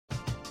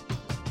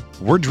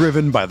We're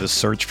driven by the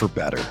search for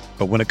better.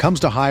 But when it comes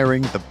to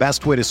hiring, the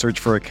best way to search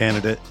for a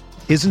candidate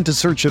isn't to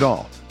search at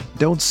all.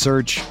 Don't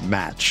search,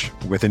 match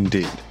with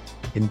Indeed.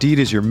 Indeed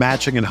is your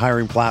matching and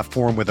hiring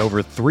platform with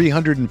over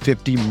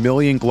 350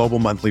 million global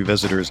monthly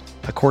visitors,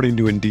 according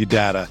to Indeed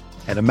data,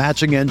 and a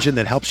matching engine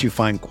that helps you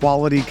find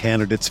quality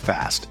candidates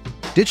fast.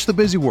 Ditch the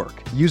busy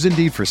work. Use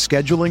Indeed for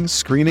scheduling,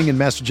 screening, and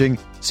messaging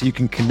so you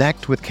can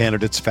connect with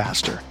candidates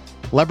faster.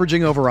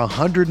 Leveraging over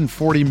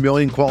 140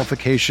 million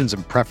qualifications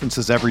and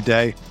preferences every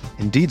day,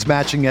 Indeed's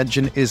matching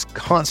engine is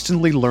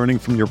constantly learning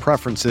from your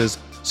preferences,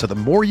 so the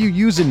more you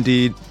use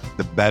Indeed,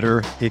 the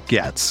better it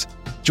gets.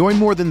 Join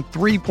more than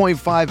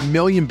 3.5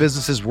 million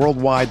businesses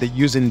worldwide that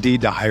use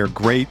Indeed to hire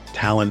great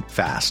talent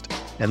fast.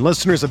 And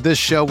listeners of this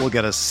show will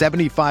get a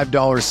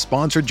 $75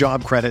 sponsored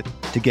job credit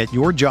to get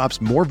your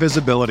jobs more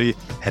visibility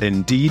at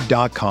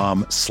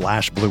Indeed.com/Blue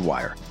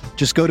Wire.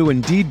 Just go to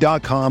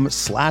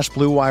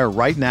Indeed.com/Blue Wire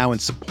right now and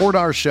support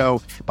our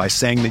show by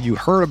saying that you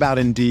heard about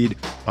Indeed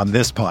on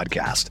this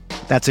podcast.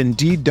 That's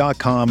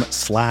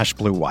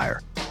Indeed.com/Blue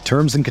Wire.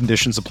 Terms and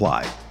conditions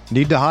apply.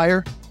 Need to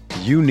hire?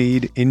 You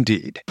need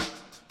Indeed.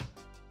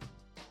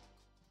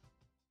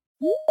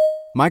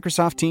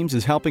 Microsoft Teams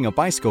is helping a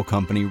bicycle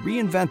company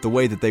reinvent the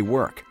way that they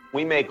work.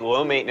 We make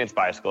low-maintenance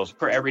bicycles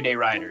for everyday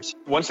riders.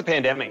 Once the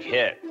pandemic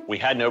hit, we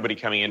had nobody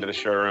coming into the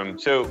showroom,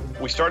 so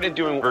we started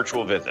doing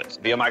virtual visits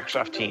via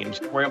Microsoft Teams.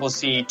 We're able to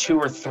see 2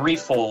 or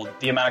 3-fold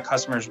the amount of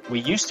customers we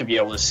used to be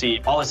able to see.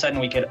 All of a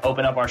sudden, we could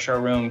open up our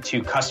showroom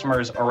to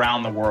customers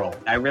around the world.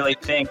 I really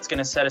think it's going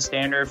to set a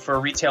standard for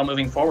retail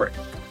moving forward.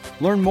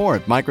 Learn more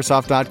at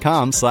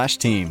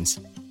Microsoft.com/Teams.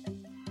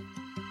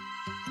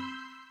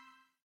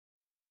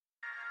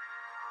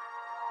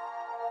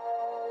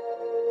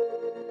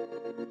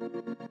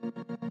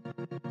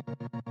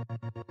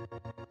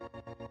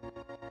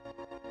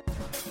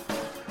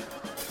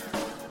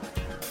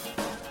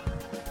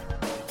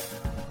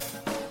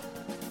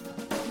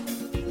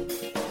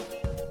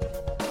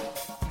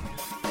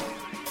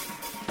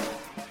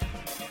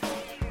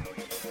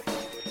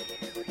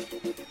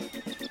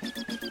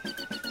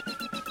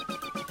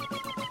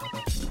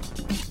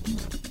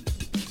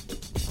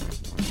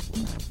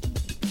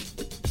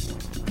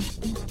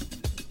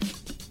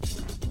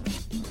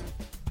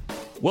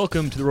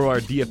 Welcome to the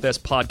RoarWire DFS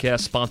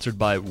podcast, sponsored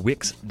by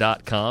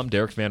Wix.com.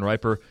 Derek Van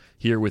Riper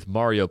here with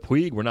Mario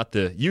Puig. We're not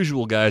the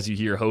usual guys you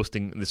hear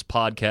hosting this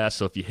podcast,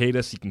 so if you hate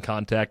us, you can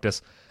contact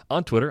us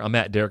on Twitter. I'm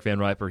at Derek Van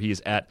Riper. He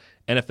is at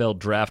NFL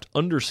Draft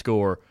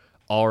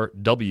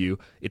 _RW.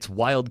 It's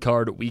wild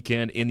card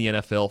weekend in the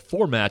NFL.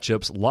 4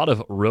 matchups, a lot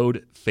of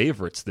road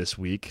favorites this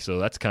week, so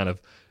that's kind of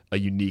a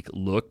unique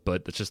look,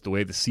 but that's just the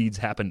way the seeds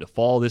happen to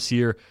fall this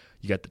year.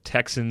 You got the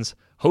Texans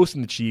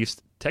hosting the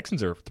Chiefs.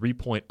 Texans are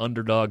 3-point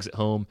underdogs at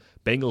home.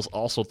 Bengals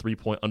also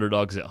 3-point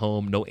underdogs at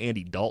home. No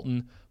Andy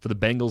Dalton for the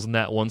Bengals in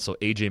that one, so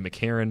A.J.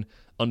 McCarron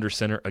under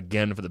center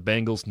again for the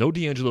Bengals. No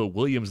D'Angelo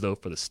Williams, though,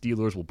 for the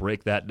Steelers. We'll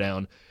break that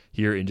down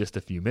here in just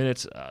a few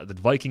minutes. The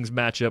Vikings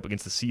matchup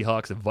against the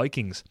Seahawks. The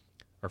Vikings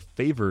are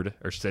favored,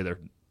 or should say they're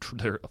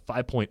a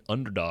 5-point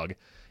underdog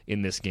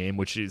in this game,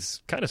 which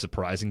is kind of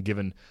surprising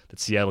given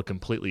that Seattle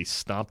completely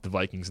stomped the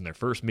Vikings in their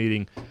first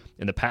meeting,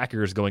 and the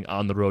Packers going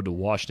on the road to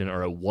Washington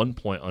are a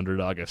 1-point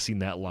underdog. I've seen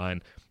that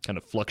line kind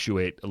of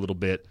fluctuate a little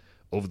bit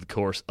over the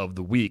course of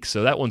the week,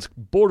 so that one's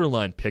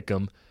borderline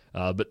pick'em.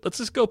 But let's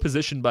just go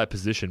position by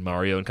position,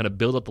 Mario, and kind of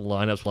build up the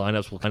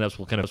lineups. We'll kind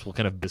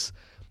of this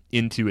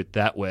into it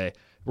that way.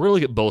 We're going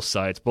to look at both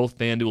sides, both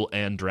FanDuel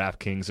and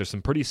DraftKings. There's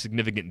some pretty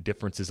significant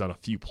differences on a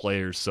few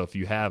players, so if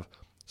you have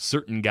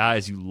certain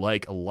guys you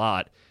like a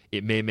lot,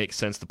 it may make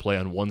sense to play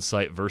on one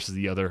site versus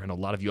the other, and a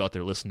lot of you out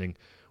there listening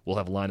will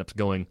have lineups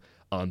going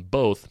on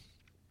both.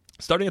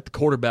 Starting at the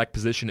quarterback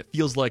position, it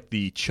feels like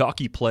the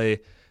chalky play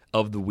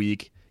of the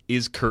week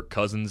is Kirk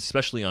Cousins,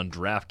 especially on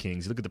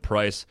DraftKings. You look at the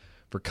price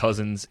for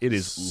Cousins, it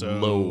is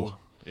low.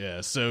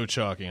 Yeah, so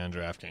chalky on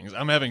DraftKings.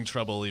 I'm having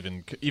trouble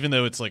even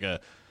though it's like a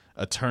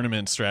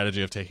tournament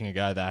strategy of taking a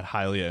guy that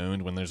highly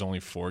owned when there's only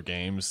 4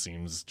 games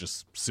seems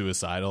just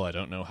suicidal. I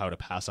don't know how to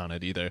pass on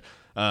it either.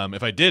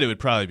 If I did, it would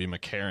probably be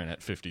McCarron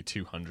at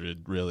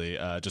 5,200, really,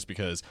 just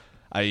because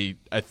I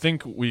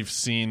think we've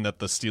seen that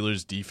the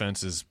Steelers'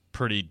 defense is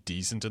pretty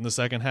decent in the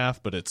second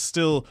half, but it's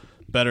still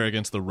better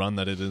against the run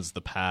than it is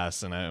the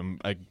pass, and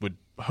I would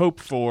hope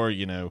for,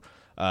 I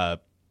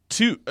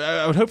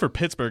would hope for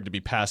Pittsburgh to be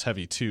pass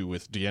heavy too,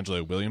 with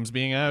D'Angelo Williams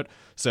being out.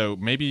 So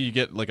maybe you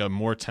get like a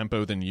more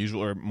tempo than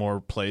usual, or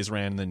more plays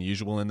ran than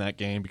usual in that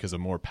game because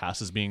of more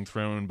passes being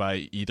thrown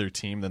by either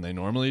team than they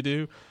normally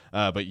do.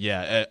 But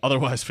yeah,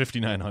 otherwise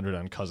 5,900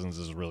 on Cousins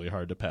is really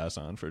hard to pass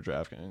on for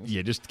DraftKings.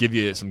 Yeah, just to give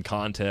you some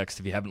context,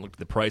 if you haven't looked at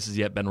the prices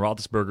yet, Ben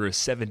Roethlisberger is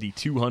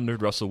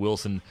 7,200, Russell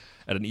Wilson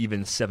at an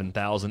even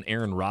 7,000,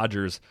 Aaron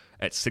Rodgers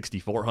at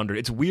 6,400.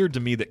 It's weird to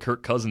me that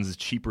Kirk Cousins is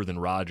cheaper than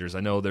Rodgers.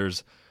 I know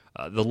there's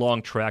the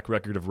long track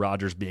record of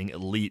Rodgers being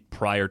elite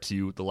prior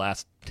to the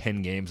last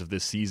 10 games of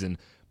this season,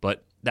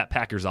 but that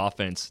Packers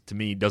offense, to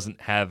me,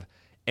 doesn't have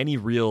any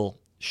real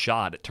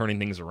shot at turning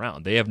things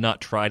around. They have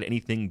not tried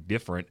anything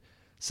different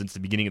since the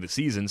beginning of the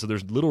season. So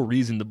there's little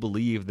reason to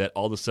believe that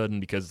all of a sudden,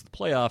 because of the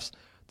playoffs,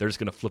 they're just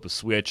going to flip a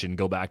switch and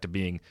go back to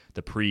being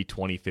the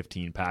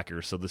pre-2015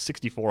 Packers. So the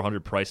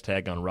 $6,400 price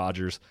tag on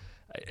Rodgers,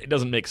 it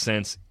doesn't make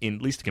sense,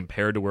 at least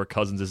compared to where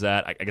Cousins is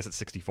at. I guess at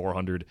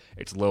 $6,400,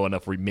 it's low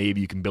enough where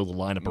maybe you can build a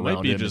lineup around him.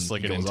 Might be just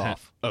like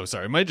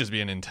it might just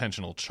be an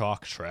intentional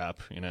chalk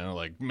trap.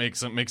 Like make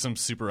some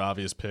super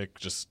obvious pick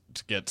just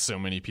to get so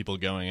many people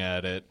going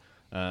at it.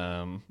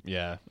 I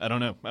don't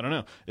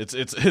know.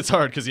 It's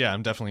hard because I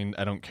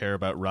don't care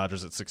about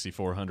Rodgers at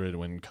 6,400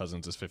 when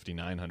Cousins is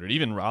 5,900.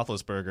 Even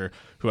Roethlisberger,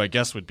 who I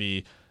guess would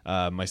be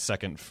my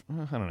second.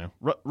 I don't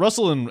know.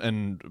 Russell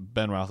and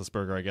Ben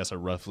Roethlisberger, I guess, are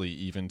roughly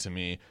even to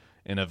me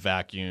in a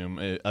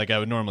vacuum. I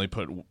would normally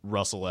put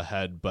Russell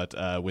ahead, but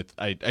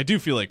I do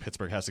feel like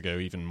Pittsburgh has to go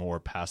even more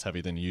pass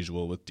heavy than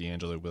usual with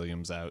D'Angelo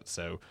Williams out.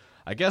 So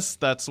I guess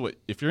that's what,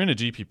 if you're in a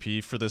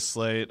GPP for this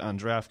slate on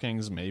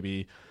DraftKings,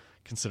 maybe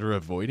consider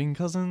avoiding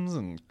Cousins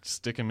and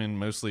stick him in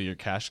mostly your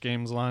cash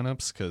games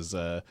lineups because,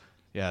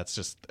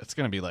 it's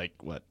going to be like,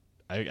 what?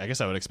 I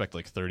guess I would expect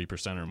like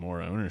 30% or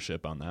more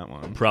ownership on that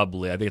one.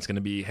 Probably. I think it's going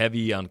to be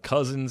heavy on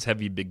Cousins,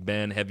 heavy Big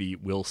Ben, heavy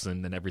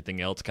Wilson, and everything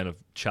else kind of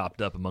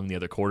chopped up among the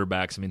other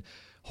quarterbacks. I mean,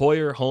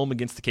 Hoyer home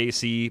against the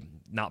KC,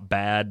 not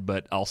bad,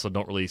 but also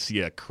don't really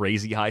see a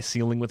crazy high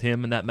ceiling with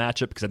him in that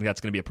matchup because I think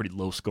that's going to be a pretty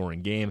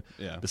low-scoring game.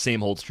 Yeah. The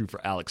same holds true for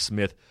Alex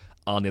Smith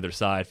on the other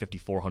side,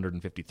 5,400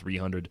 and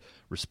 5,300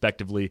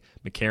 respectively.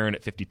 McCarron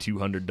at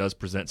 5,200 does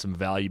present some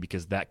value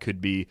because that could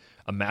be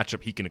a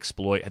matchup he can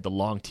exploit. Had the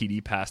long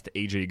TD pass to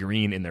A.J.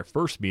 Green in their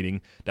first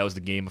meeting. That was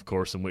the game, of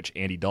course, in which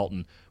Andy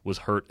Dalton was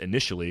hurt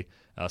initially.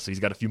 So he's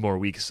got a few more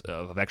weeks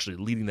of actually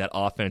leading that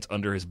offense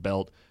under his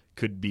belt.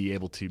 Could be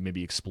able to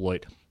maybe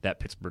exploit that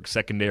Pittsburgh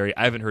secondary.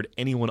 I haven't heard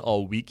anyone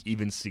all week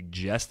even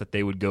suggest that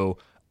they would go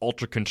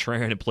ultra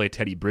contrarian and play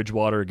Teddy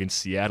Bridgewater against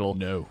Seattle.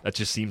 No. That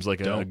just seems like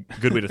a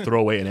good way to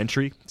throw away an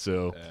entry.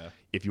 So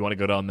if you want to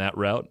go down that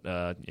route,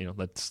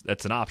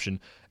 that's an option.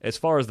 As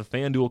far as the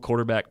FanDuel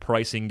quarterback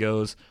pricing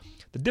goes,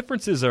 the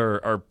differences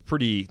are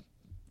pretty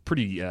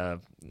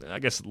I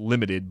guess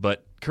limited,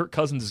 but Kirk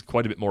Cousins is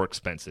quite a bit more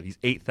expensive. He's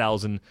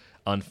 $8,000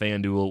 on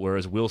FanDuel,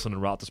 whereas Wilson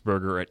and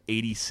Roethlisberger are at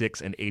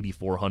 $8,600 and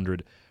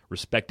 $8,400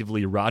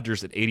 respectively.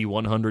 Rodgers at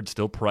 $8,100,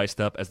 still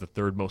priced up as the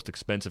third most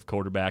expensive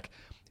quarterback.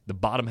 The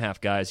bottom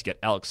half guys, you got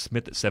Alex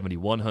Smith at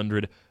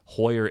 $7,100,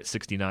 Hoyer at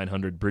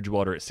 $6,900,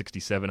 Bridgewater at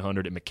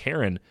 $6,700, and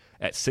McCarron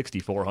at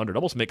 $6,400.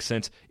 Almost makes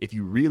sense if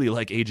you really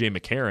like A.J.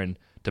 McCarron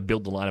to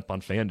build the lineup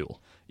on FanDuel.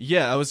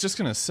 Yeah, I was just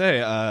going to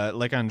say,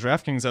 like on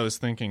DraftKings, I was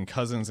thinking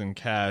Cousins and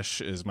Cash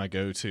is my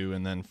go-to,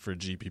 and then for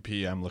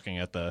GPP, I'm looking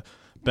at the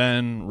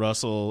Ben,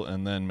 Russell,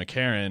 and then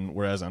McCarron,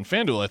 whereas on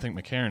FanDuel, I think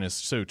McCarron is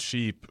so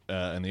cheap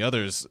and the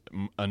others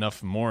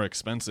enough more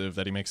expensive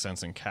that he makes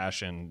sense in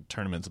cash and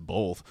tournaments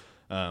both.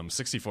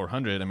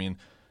 6,400. I mean,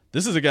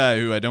 this is a guy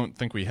who I don't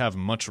think we have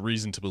much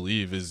reason to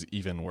believe is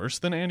even worse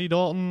than Andy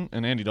Dalton.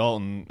 And Andy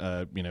Dalton,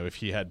 if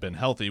he had been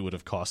healthy, would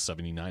have cost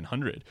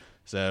 7,900.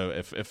 So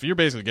if you're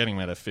basically getting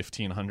him at a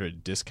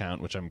 1,500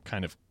 discount, which I'm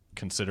kind of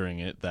considering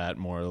it that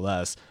more or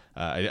less,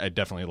 I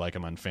definitely like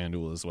him on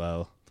FanDuel as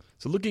well.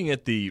 So looking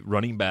at the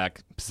running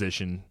back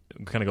position,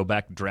 kind of go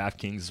back to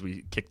DraftKings as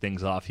we kick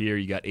things off here.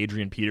 You got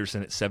Adrian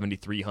Peterson at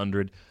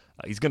 7,300.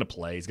 He's going to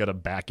play. He's got a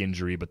back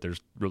injury, but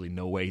there's really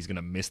no way he's going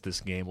to miss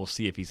this game. We'll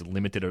see if he's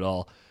limited at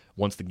all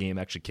once the game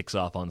actually kicks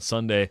off on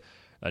Sunday.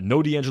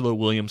 No D'Angelo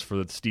Williams for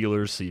the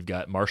Steelers, so you've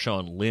got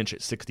Marshawn Lynch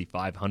at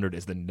 6,500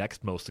 as the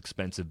next most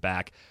expensive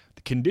back.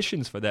 The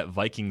conditions for that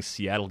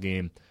Vikings-Seattle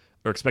game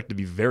are expected to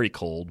be very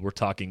cold. We're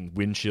talking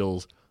wind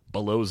chills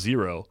below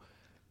zero.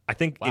 I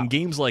think in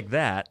games like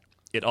that,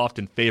 it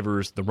often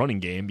favors the running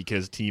game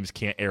because teams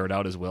can't air it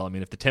out as well. I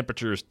mean, if the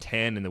temperature is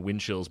 10 and the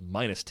wind chill's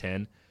minus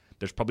 10,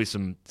 there's probably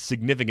some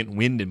significant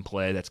wind in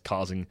play that's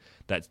causing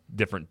that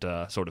different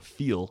sort of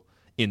feel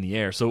in the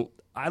air. So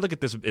I look at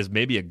this as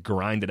maybe a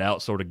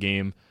grinded-out sort of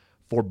game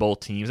for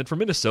both teams. And for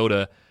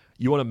Minnesota,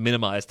 you want to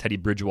minimize Teddy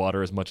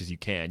Bridgewater as much as you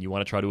can. You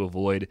want to try to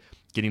avoid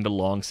getting to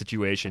long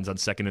situations on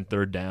second and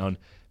third down.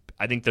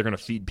 I think they're going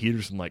to feed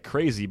Peterson like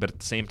crazy, but at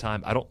the same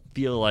time, I don't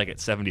feel like at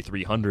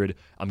 7,300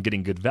 I'm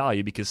getting good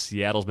value because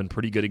Seattle's been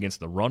pretty good against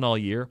the run all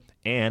year,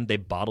 and they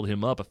bottled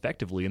him up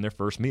effectively in their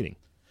first meeting.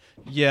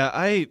 Yeah,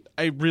 I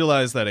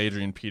realize that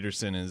Adrian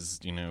Peterson is,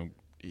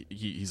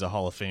 he's a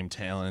Hall of Fame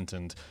talent,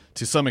 and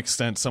to some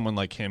extent, someone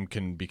like him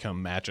can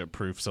become matchup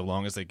proof so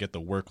long as they get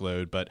the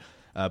workload. But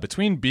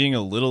between being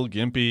a little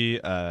gimpy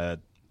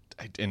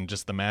and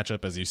just the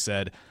matchup, as you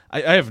said,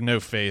 I have no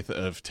faith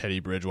of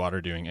Teddy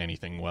Bridgewater doing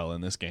anything well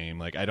in this game.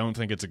 Like, I don't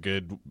think it's a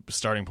good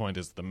starting point.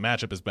 Is the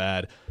matchup is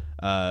bad.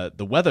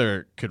 The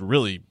weather could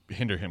really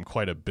hinder him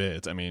quite a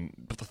bit. I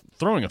mean,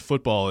 throwing a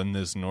football in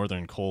this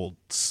northern cold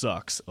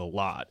sucks a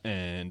lot,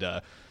 and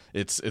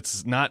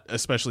it's not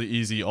especially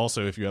easy.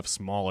 Also, if you have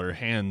smaller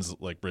hands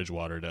like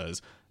Bridgewater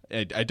does.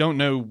 I don't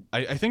know.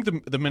 I think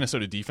the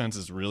Minnesota defense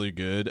is really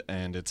good,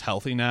 and it's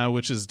healthy now,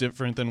 which is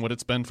different than what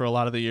it's been for a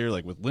lot of the year.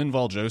 Like with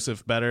Linval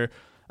Joseph better,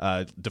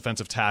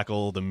 Defensive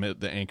tackle,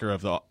 the anchor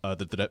of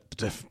the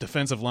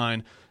defensive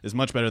line, is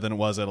much better than it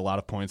was at a lot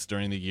of points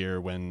during the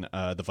year when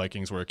the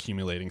Vikings were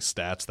accumulating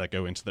stats that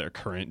go into their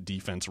current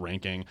defense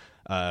ranking.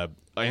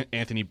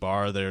 Anthony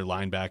Barr, their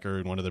linebacker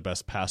and one of their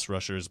best pass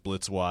rushers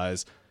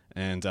blitz-wise,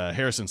 and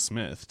Harrison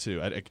Smith,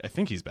 too. I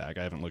think he's back.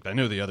 I haven't looked. I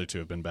know the other two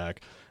have been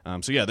back.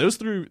 So, yeah, those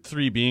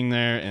three being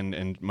there,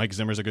 and Mike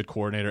Zimmer's a good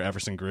coordinator.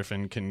 Everson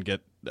Griffin can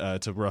get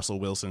to Russell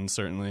Wilson,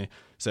 certainly.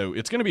 So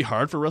it's going to be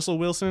hard for Russell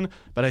Wilson,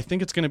 but I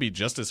think it's going to be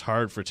just as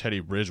hard for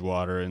Teddy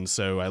Bridgewater. And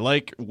so I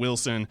like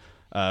Wilson,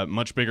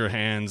 much bigger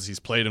hands. He's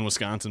played in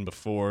Wisconsin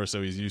before,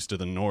 so he's used to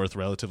the North,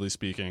 relatively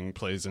speaking,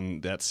 plays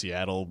in that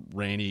Seattle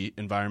rainy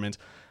environment.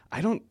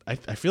 I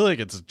feel like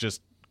it's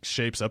just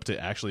shapes up to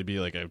actually be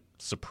like a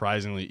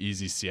surprisingly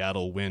easy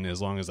Seattle win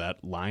as long as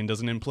that line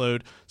doesn't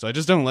implode. So I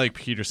just don't like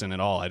Peterson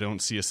at all. I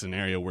don't see a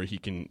scenario where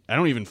I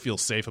don't even feel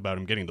safe about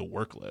him getting the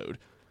workload.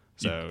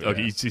 So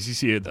you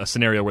see a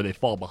scenario where they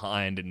fall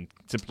behind and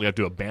simply have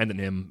to abandon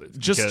him.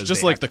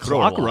 Just like the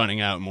clock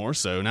running out more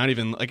so. Not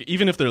even like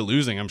even if they're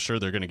losing, I'm sure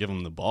they're going to give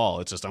them the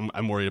ball. It's just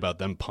I'm worried about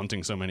them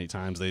punting so many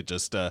times. They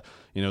just that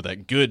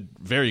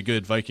very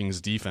good Vikings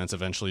defense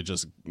eventually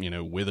just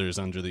withers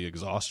under the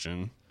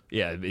exhaustion.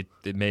 Yeah,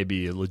 it may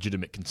be a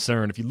legitimate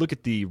concern. If you look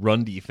at the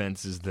run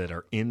defenses that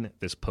are in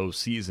this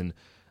postseason,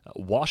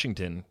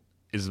 Washington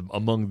is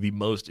among the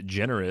most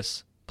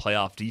generous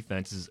playoff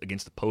defenses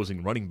against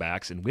opposing running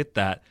backs. And with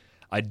that,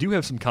 I do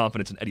have some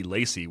confidence in Eddie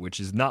Lacy, which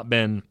has not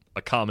been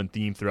a common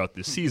theme throughout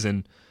this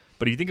season.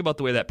 But if you think about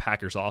the way that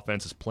Packers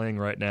offense is playing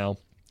right now,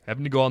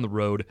 having to go on the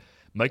road,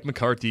 Mike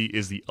McCarthy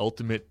is the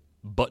ultimate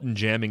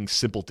button-jamming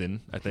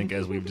simpleton, I think,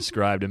 as we've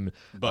described him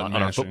on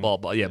our football.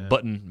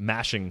 Button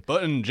mashing.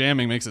 Button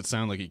jamming makes it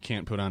sound like he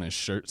can't put on his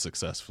shirt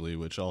successfully,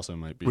 which also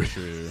might be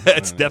true.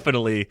 That's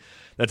definitely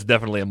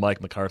a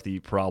Mike McCarthy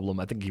problem.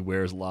 I think he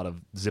wears a lot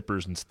of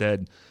zippers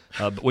instead.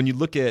 But when you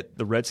look at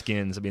the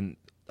Redskins, I mean,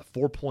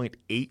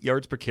 4.8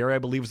 yards per carry, I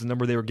believe, was the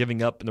number they were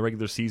giving up in the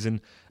regular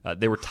season.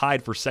 They were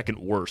tied for second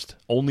worst.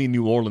 Only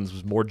New Orleans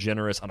was more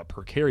generous on a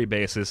per-carry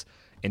basis,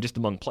 and just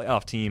among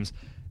playoff teams,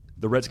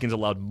 the Redskins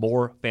allowed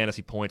more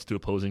fantasy points to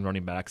opposing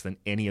running backs than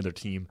any other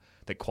team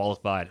that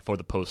qualified for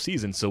the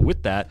postseason. So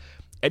with that,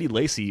 Eddie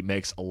Lacy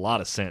makes a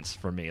lot of sense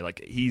for me. Like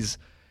he's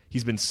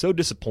been so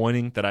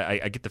disappointing that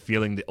I get the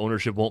feeling the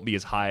ownership won't be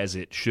as high as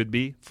it should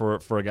be for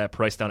a guy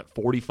priced down at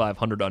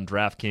 $4,500 on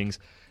DraftKings.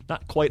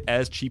 Not quite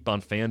as cheap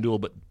on FanDuel,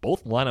 but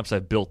both lineups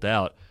I've built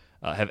out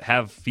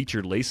have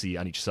featured Lacy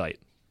on each site.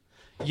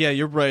 Yeah,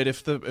 you're right.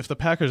 If the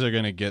Packers are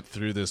going to get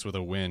through this with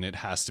a win, it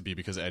has to be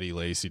because Eddie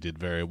Lacy did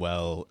very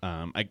well.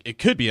 It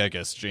could be, I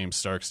guess, James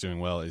Starks doing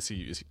well.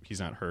 He's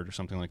not hurt or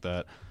something like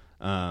that?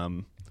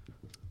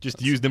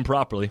 Just used him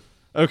properly.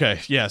 Okay,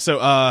 yeah. So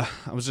I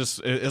was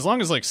just as long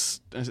as like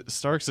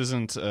Starks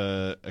isn't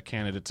a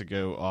candidate to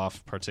go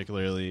off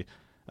particularly.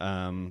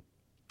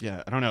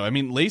 Yeah, I don't know. I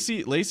mean,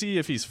 Lacy,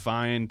 if he's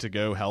fine to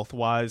go health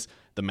wise,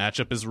 the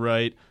matchup is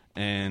right,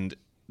 and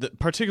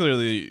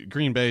particularly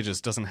Green Bay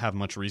just doesn't have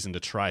much reason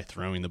to try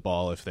throwing the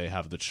ball if they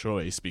have the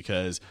choice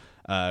because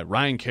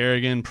Ryan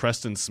Kerrigan,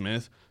 Preston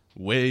Smith,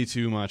 way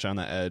too much on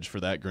the edge for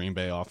that Green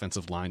Bay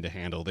offensive line to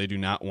handle. They do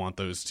not want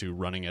those two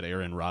running at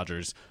Aaron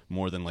Rodgers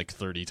more than like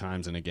 30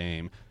 times in a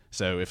game.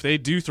 So if they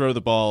do throw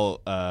the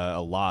ball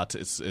a lot,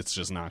 it's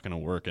just not going to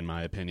work in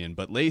my opinion.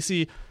 But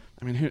Lacy,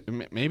 I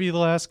mean, maybe the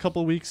last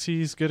couple weeks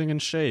he's getting in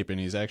shape and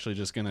he's actually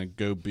just going to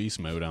go beast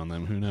mode on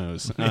them. Who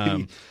knows?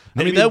 I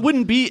mean, that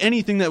wouldn't be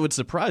anything that would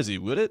surprise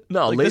you, would it?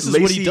 No, this is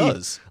what he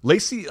does.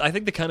 Lacy, I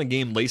think the kind of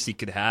game Lacy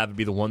could have would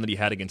be the one that he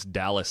had against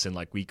Dallas in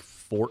like week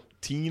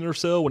 14 or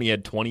so when he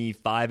had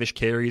 25-ish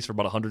carries for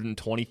about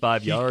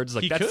 125 yards.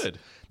 Like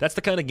that's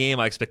the kind of game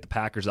I expect the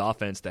Packers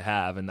offense to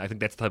have, and I think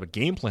that's the type of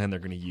game plan they're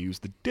going to use.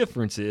 The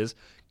difference is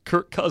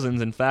Kirk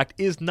Cousins, in fact,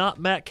 is not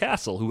Matt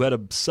Castle, who had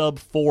a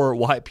sub-4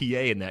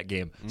 YPA in that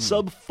game.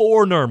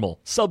 Sub-4 normal.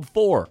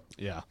 Sub-4.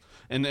 Yeah.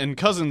 And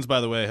Cousins,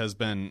 by the way, has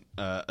been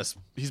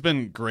he's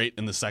been great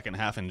in the second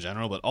half in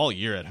general, but all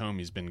year at home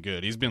he's been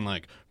good. He's been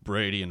like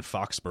Brady and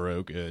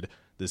Foxborough good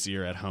this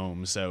year at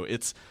home. So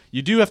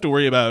you do have to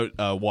worry about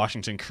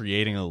Washington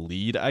creating a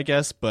lead, I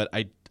guess, but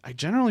I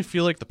generally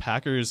feel like the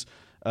Packers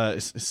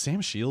is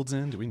Sam Shields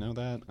in? Do we know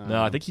that?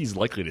 No, I think he's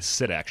likely to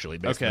sit, actually,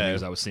 based on the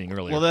news I was seeing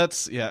earlier. Well,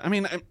 I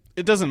mean,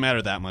 it doesn't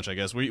matter that much, I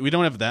guess. We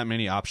don't have that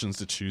many options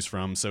to choose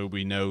from, so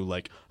we know,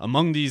 like,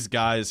 among these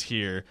guys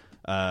here,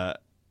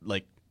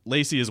 like,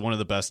 Lacy is one of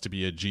the best to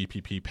be a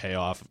GPP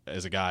payoff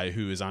as a guy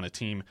who is on a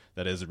team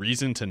that has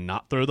reason to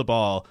not throw the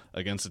ball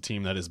against a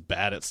team that is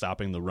bad at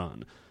stopping the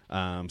run.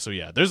 So,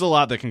 yeah, there's a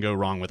lot that can go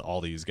wrong with all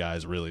these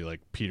guys, really, like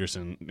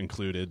Peterson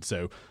included.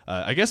 So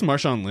I guess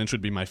Marshawn Lynch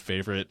would be my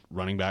favorite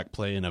running back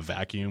play in a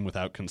vacuum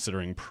without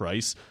considering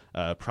price,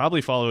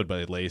 probably followed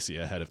by Lacy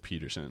ahead of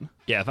Peterson.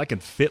 Yeah, if I can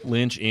fit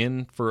Lynch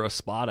in for a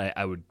spot,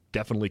 I would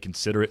definitely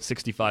consider it.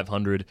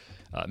 6,500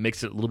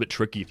 makes it a little bit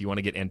tricky if you want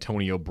to get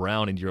Antonio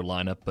Brown into your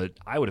lineup, but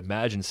I would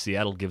imagine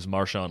Seattle gives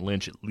Marshawn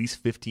Lynch at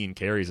least 15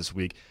 carries this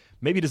week.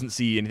 Maybe he doesn't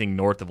see anything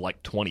north of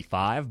like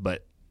 25,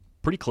 but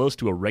pretty close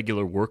to a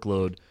regular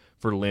workload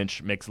for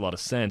Lynch makes a lot of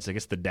sense. I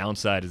guess the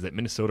downside is that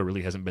Minnesota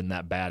really hasn't been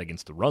that bad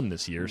against the run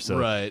this year, so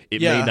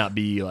it may not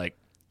be like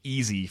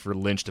easy for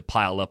Lynch to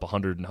pile up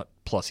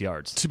 100+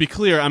 yards. To be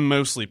clear, I'm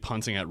mostly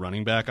punting at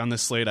running back on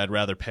this slate. I'd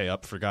rather pay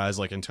up for guys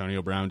like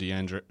Antonio Brown,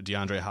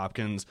 DeAndre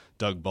Hopkins,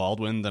 Doug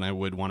Baldwin than I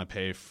would want to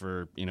pay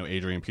for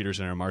Adrian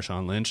Peterson or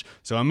Marshawn Lynch.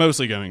 So I'm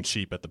mostly going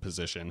cheap at the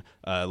position.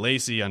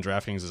 Lacy on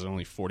DraftKings is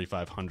only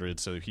 4,500,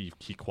 so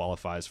he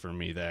qualifies for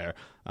me there.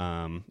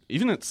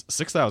 Even at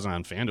 6,000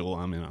 on FanDuel,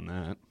 I'm in on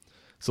that.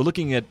 So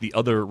looking at the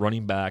other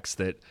running backs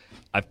that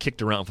I've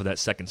kicked around for that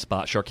second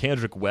spot,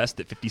 Charcandrick West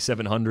at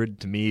 5,700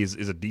 to me is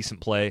a decent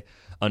play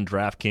on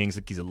DraftKings. I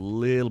think he's a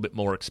little bit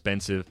more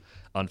expensive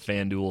on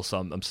FanDuel, so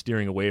I'm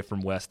steering away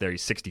from West there.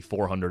 He's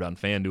 6,400 on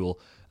FanDuel.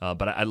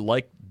 But I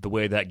like the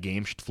way that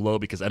game should flow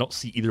because I don't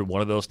see either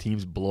one of those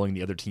teams blowing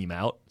the other team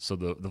out, so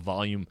the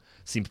volume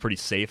seems pretty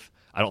safe.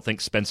 I don't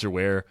think Spencer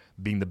Ware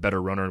being the better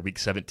runner in Week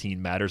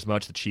 17 matters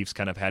much. The Chiefs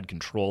kind of had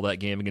control of that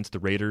game against the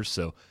Raiders,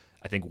 so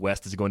I think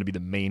West is going to be the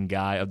main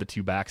guy of the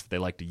two backs that they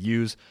like to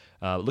use.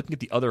 Looking at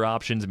the other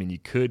options, I mean, you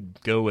could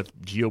go with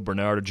Gio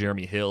Bernard or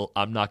Jeremy Hill.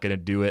 I'm not going to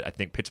do it. I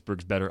think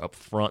Pittsburgh's better up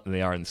front than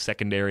they are in the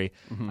secondary.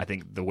 Mm-hmm. I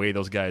think the way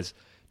those guys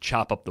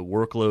chop up the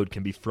workload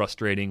can be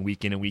frustrating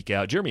week in and week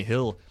out. Jeremy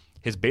Hill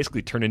has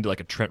basically turned into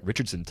like a Trent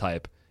Richardson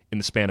type in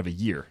the span of a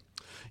year.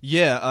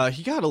 Yeah,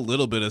 he got a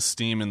little bit of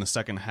steam in the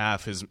second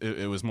half.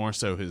 It was more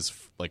so his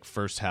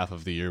first half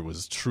of the year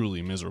was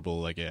truly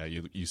miserable.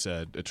 You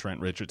said a Trent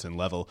Richardson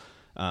level.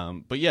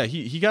 But yeah,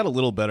 he got a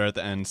little better at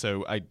the end.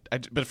 So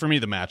but for me,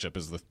 the matchup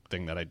is the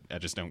thing that I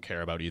just don't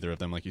care about either of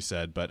them, like you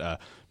said. But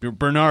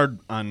Bernard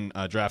on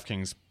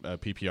DraftKings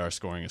PPR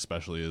scoring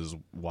especially is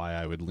why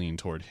I would lean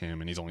toward him,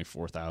 and he's only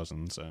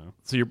 4,000. So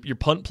your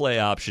punt play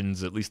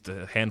options, at least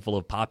a handful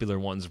of popular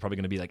ones, are probably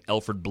going to be like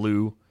Alfred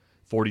Blue,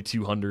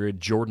 4,200,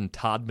 Jordan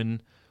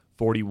Todman,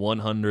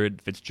 4,100,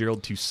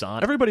 Fitzgerald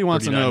Toussaint. Everybody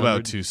wants to know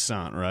about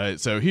Toussaint, right?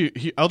 So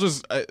I'll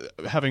just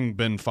having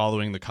been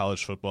following the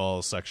college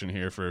football section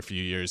here for a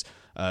few years,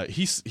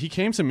 he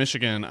came to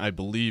Michigan, I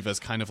believe,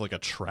 as kind of like a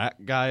track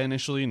guy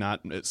initially,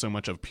 not so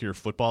much of pure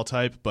football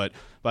type, but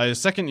by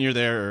his second year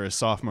there, or his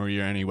sophomore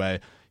year anyway,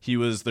 he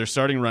was their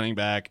starting running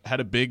back, had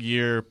a big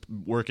year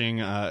working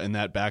in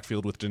that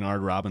backfield with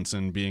Denard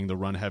Robinson being the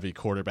run-heavy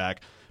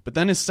quarterback. But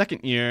then his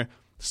second year,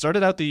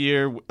 started out the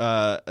year with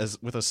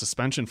a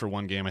suspension for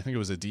one game. I think it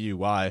was a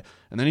DUI,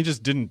 and then he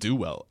just didn't do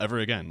well ever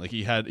again.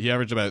 He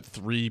averaged about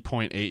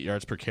 3.8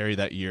 yards per carry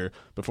that year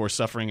before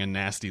suffering a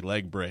nasty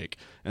leg break.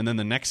 And then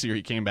the next year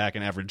he came back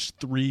and averaged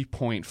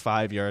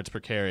 3.5 yards per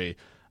carry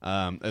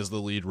as the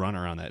lead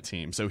runner on that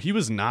team. So he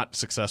was not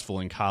successful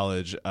in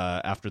college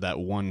after that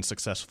one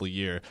successful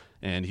year,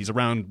 and he's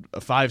around a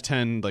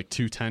 5'10",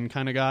 210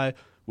 kind of guy,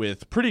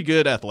 with pretty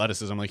good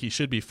athleticism. He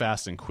should be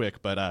fast and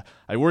quick, but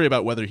I worry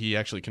about whether he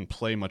actually can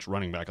play much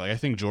running back. I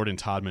think Jordan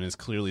Todman is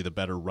clearly the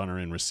better runner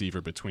and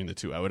receiver between the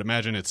two. I would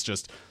imagine it's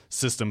just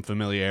system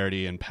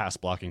familiarity and pass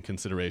blocking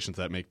considerations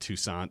that make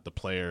Toussaint the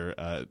player,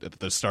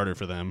 the starter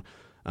for them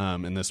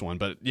in this one.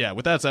 But yeah,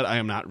 with that said, I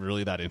am not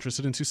really that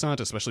interested in Toussaint,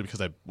 especially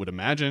because I would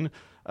imagine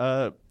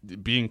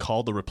being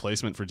called the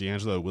replacement for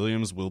D'Angelo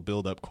Williams will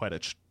build up quite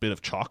a bit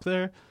of chalk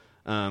there.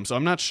 So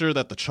I'm not sure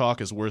that the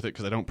chalk is worth it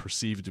because I don't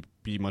perceive to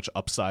be much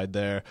upside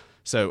there.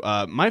 So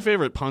my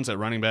favorite punts at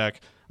running back,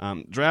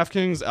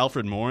 DraftKings,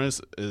 Alfred Morris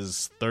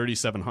is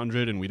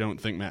 3,700, and we don't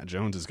think Matt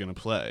Jones is going to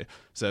play.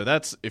 So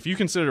that's, if you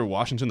consider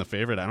Washington the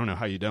favorite, I don't know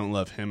how you don't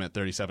love him at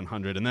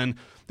 3,700. And then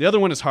the other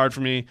one is hard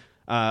for me.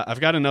 I've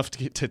got enough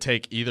to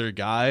take either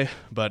guy,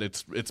 but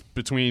it's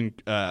between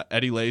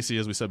Eddie Lacy,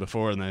 as we said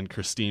before, and then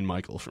Christine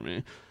Michael for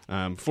me.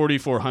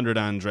 4,400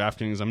 on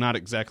DraftKings. I'm not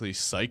exactly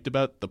psyched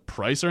about the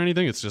price or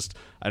anything. It's just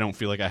I don't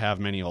feel like I have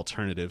many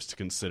alternatives to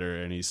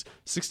consider, and he's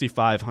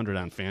 6,500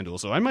 on FanDuel.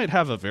 So I might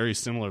have a very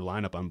similar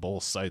lineup on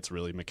both sites,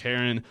 really.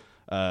 McCarron,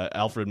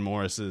 Alfred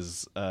Morris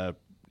is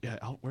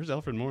where's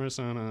Alfred Morris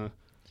on?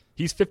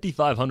 He's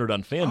 5,500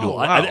 on FanDuel. Oh,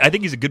 wow. I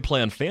think he's a good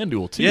play on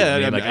FanDuel too. Yeah,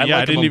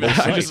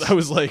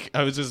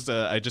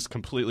 I I just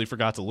completely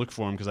forgot to look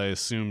for him because I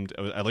assumed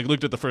I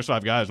looked at the first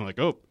five guys and I'm like,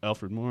 oh,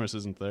 Alfred Morris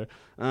isn't there.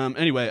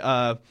 Anyway,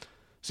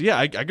 so yeah,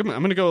 I'm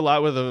going to go a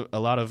lot with a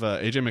lot of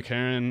AJ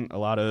McCarron, a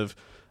lot of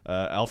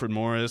Alfred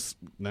Morris,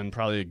 then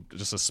probably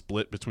just a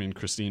split between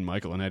Christine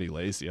Michael and Eddie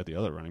Lacy at the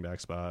other running back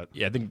spot.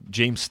 Yeah, I think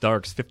James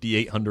Starks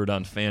 5,800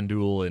 on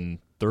FanDuel and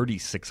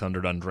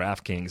 3,600 on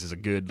DraftKings is a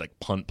good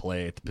punt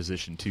play at the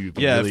position too.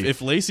 But yeah, really,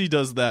 if Lacy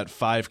does that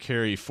 5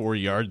 carry 4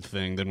 yard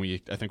thing, then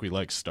I think we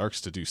like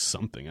Starks to do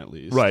something at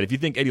least. Right. If you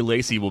think Eddie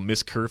Lacy will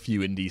miss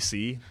curfew in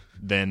DC,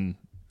 then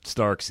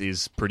Starks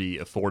is pretty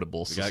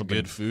affordable. They got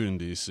good food in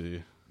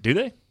DC. Do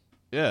they?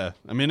 Yeah,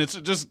 I mean, it's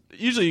just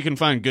usually you can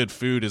find good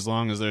food as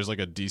long as there's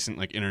a decent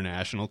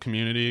international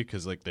community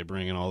because they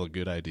bring in all the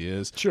good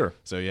ideas. Sure.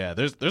 So yeah,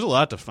 there's a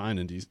lot to find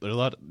in DC.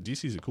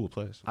 DC's a cool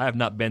place. I have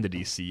not been to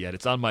DC yet.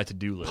 It's on my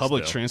to-do list.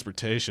 Public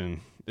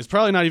transportation It's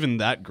probably not even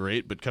that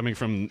great, but coming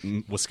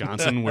from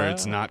Wisconsin, where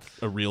it's not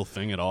a real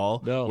thing at all,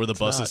 where the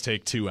buses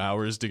take 2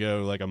 hours to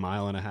go like a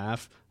mile and a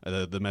half,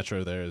 the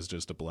metro there is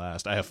just a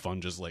blast. I have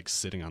fun just like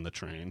sitting on the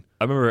train.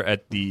 I remember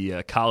at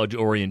the college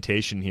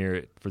orientation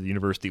here for the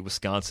University of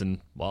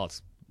Wisconsin, well,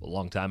 it's a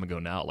long time ago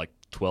now, like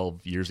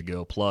 12 years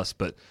ago plus,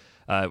 but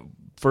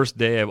first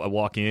day I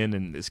walk in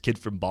and this kid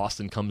from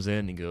Boston comes in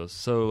and he goes,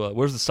 so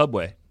where's the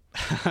subway?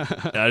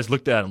 And I just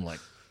looked at him like,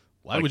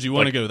 why would you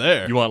want to go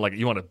there? You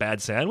want a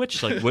bad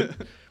sandwich? Like what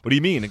do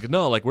you mean? I go,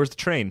 no, like where's the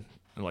train?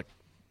 And like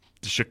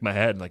just shook my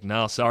head like,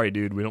 no, sorry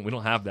dude, we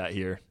don't have that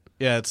here.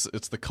 Yeah,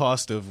 it's the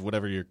cost of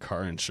whatever your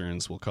car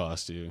insurance will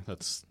cost you.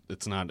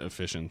 It's not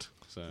efficient.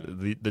 So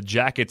the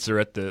jackets are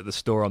at the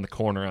store on the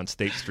corner on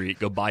State Street.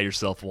 Go buy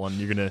yourself one.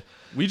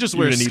 We just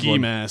wear ski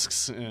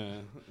masks. Yeah.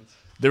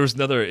 There was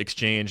another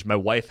exchange my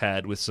wife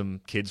had with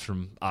some kids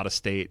from out of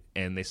state,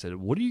 and they said,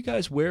 what do you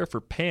guys wear for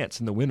pants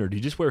in the winter? Do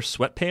you just wear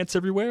sweatpants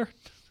everywhere?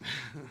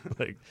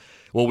 Like,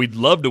 well, we'd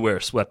love to wear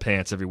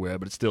sweatpants everywhere,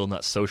 but it's still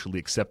not socially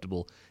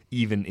acceptable,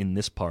 even in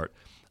this part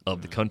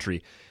of the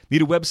country.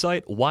 Need a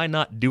website? Why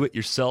not do it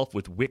yourself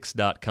with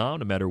Wix.com?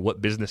 No matter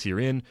what business you're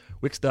in,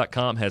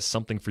 Wix.com has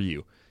something for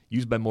you.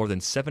 Used by more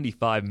than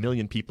 75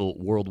 million people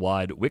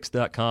worldwide,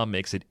 Wix.com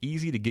makes it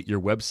easy to get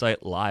your website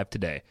live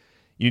today.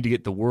 You need to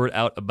get the word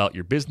out about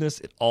your business.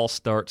 It all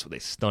starts with a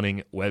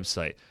stunning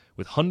website.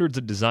 With hundreds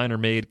of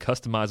designer-made,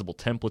 customizable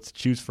templates to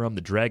choose from, the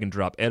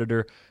drag-and-drop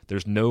editor,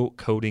 there's no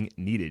coding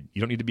needed.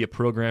 You don't need to be a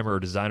programmer or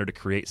designer to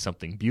create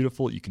something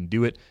beautiful. You can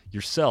do it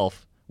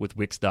yourself with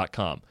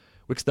Wix.com.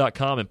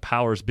 Wix.com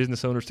empowers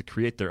business owners to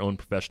create their own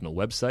professional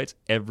websites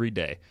every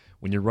day.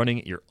 When you're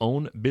running your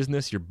own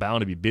business, you're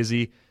bound to be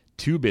busy.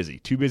 Too busy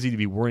to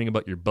be worrying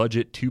about your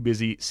budget, too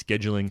busy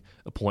scheduling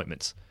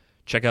appointments.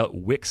 Check out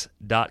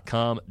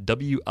Wix.com,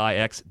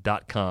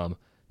 Wix.com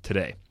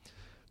today.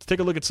 Let's take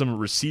a look at some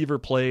receiver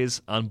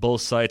plays on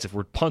both sites. If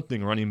we're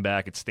punting running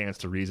back, it stands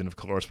to reason, of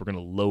course, we're going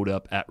to load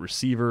up at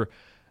receiver.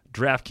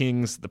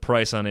 DraftKings, the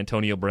price on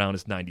Antonio Brown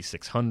is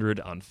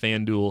 $9,600. On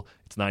FanDuel,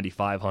 it's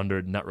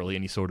 $9,500. Not really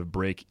any sort of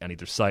break on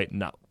either site.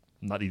 Not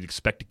that you'd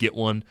expect to get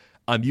one.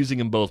 I'm using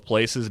them both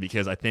places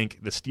because I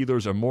think the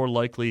Steelers are more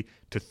likely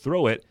to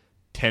throw it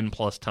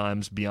 10-plus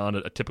times beyond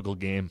a typical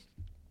game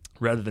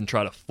rather than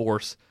try to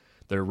force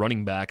their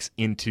running backs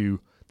into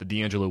the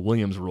D'Angelo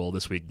Williams role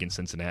this week against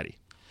Cincinnati.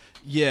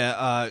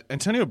 Yeah,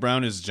 Antonio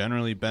Brown has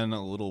generally been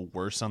a little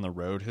worse on the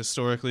road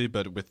historically,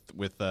 but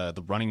with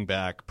the running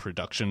back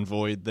production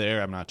void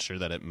there, I'm not sure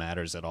that it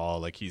matters at all.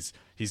 Like he's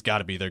got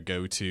to be their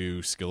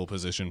go-to skill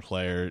position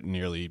player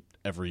nearly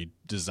every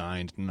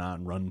designed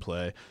non-run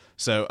play.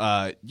 So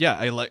yeah,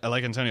 I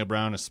like Antonio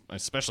Brown,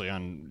 especially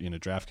on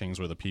DraftKings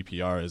where the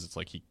PPR is. It's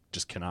like he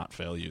just cannot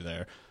fail you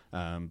there.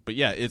 But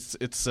yeah, it's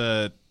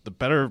the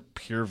better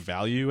pure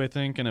value I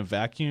think in a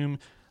vacuum.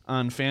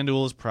 On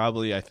FanDuel is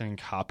probably, I think,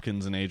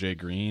 Hopkins and A.J.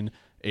 Green,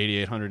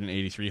 8,800 and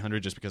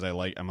 8,300, just because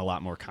I'm a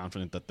lot more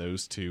confident that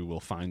those two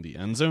will find the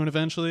end zone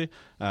eventually.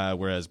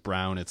 Whereas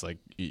Brown, it's like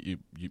you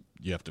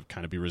have to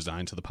kind of be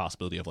resigned to the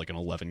possibility of like an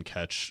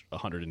 11-catch,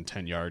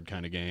 110-yard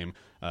kind of game.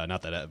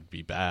 Not that would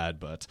be bad,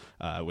 but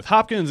with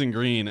Hopkins and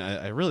Green,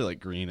 I really like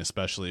Green,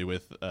 especially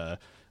with I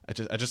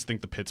just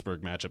think the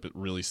Pittsburgh matchup, it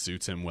really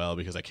suits him well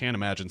because I can't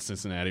imagine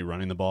Cincinnati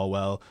running the ball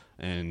well,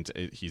 and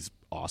he's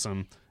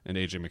awesome. And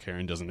A.J.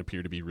 McCarron doesn't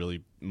appear to be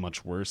really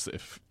much worse,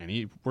 if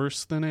any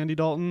worse, than Andy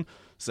Dalton.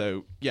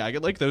 So, yeah, I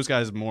like those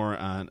guys more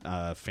on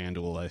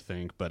FanDuel, I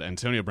think. But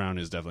Antonio Brown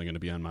is definitely going to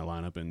be on my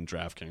lineup in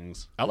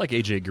DraftKings. I like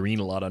A.J. Green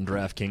a lot on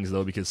DraftKings,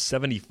 though, because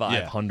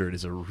 $7,500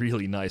 is a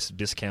really nice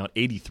discount,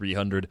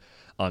 $8,300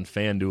 on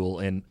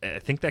FanDuel. And I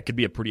think that could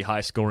be a pretty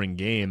high-scoring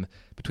game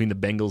between the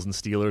Bengals and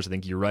Steelers. I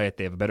think you're right.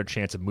 They have a better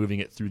chance of moving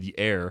it through the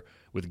air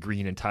with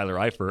Green and Tyler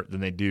Eifert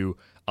than they do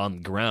on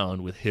the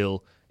ground with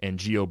Hill and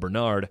Gio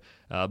Bernard.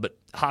 But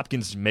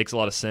Hopkins makes a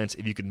lot of sense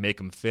if you can make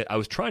him fit. I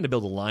was trying to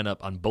build a lineup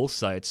on both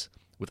sites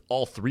with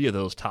all three of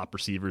those top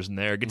receivers in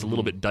there. It gets a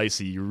little bit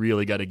dicey. You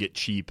really got to get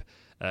cheap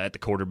at the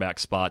quarterback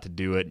spot to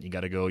do it. You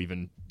got to go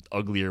even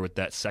uglier with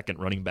that second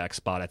running back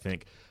spot, I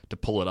think, to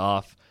pull it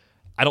off.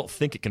 I don't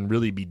think it can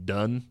really be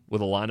done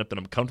with a lineup that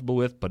I'm comfortable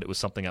with, but it was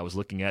something I was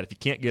looking at. If you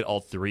can't get all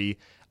three,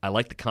 I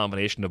like the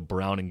combination of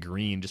Brown and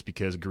Green just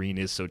because Green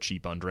is so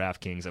cheap on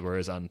DraftKings,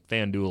 whereas on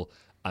FanDuel,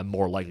 I'm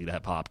more likely to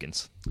have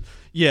Hopkins.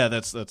 Yeah,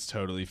 that's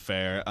totally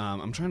fair.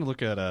 I'm trying to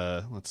look at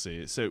let's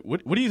see. So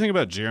what do you think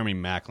about Jeremy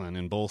Maclin?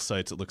 In both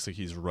sites, it looks like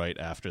he's right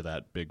after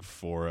that big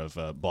four of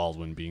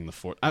Baldwin being the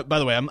fourth. By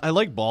the way, I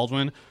like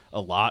Baldwin a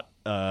lot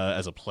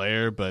as a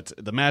player, but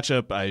the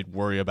matchup I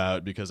worry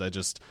about because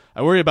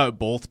I worry about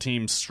both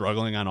teams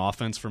struggling on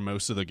offense for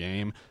most of the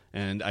game.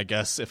 And I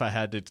guess if I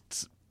had to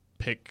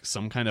pick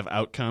some kind of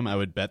outcome, I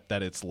would bet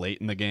that it's late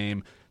in the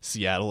game.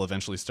 Seattle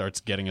eventually starts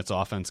getting its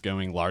offense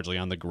going largely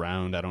on the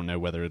ground. I don't know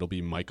whether it'll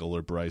be Michael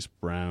or Bryce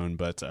Brown,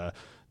 but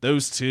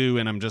those two,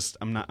 and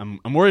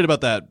I'm worried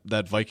about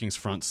that Vikings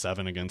front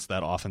seven against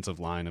that offensive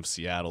line of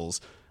Seattle's.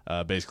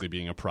 basically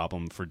being a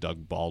problem for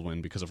Doug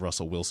Baldwin because of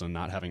Russell Wilson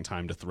not having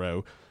time to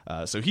throw.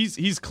 So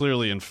he's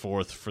clearly in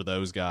fourth for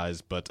those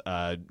guys. But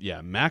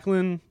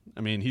Maclin,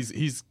 I mean,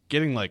 he's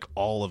getting like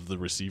all of the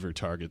receiver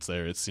targets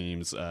there, it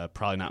seems.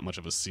 Probably not much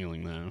of a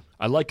ceiling, though.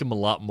 I like him a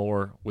lot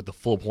more with the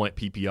full point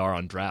PPR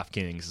on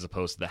DraftKings as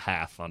opposed to the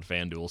half on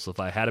FanDuel. So if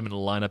I had him in the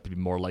lineup, he'd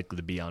be more likely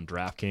to be on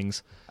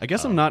DraftKings. I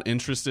guess I'm not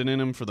interested in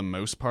him for the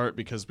most part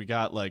because we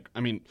got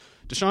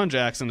Deshaun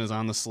Jackson is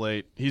on the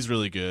slate. He's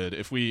really good.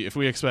 If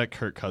we expect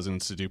Kirk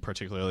Cousins to do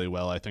particularly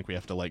well, I think we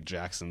have to like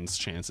Jackson's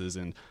chances,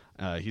 and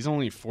he's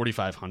only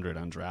 4,500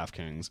 on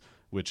DraftKings,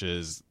 which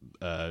is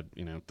the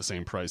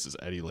same price as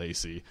Eddie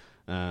Lacy.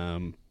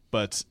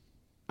 But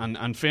on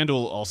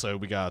FanDuel also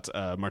we got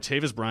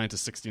Martavis Bryant to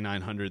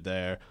 6,900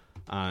 there.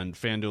 On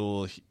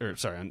FanDuel,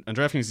 on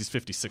DraftKings he's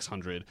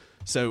 5,600.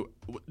 So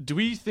do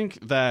we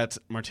think that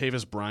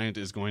Martavis Bryant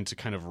is going to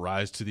kind of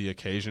rise to the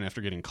occasion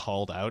after getting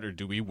called out, or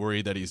do we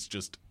worry that he's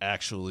just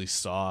actually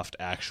soft,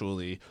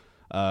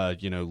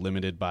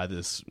 limited by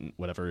this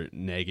whatever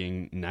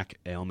nagging neck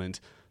ailment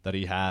that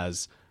he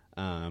has?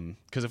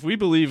 Because if we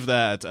believe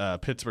that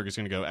Pittsburgh is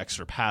going to go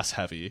extra pass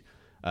heavy,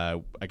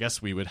 I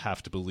guess we would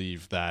have to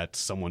believe that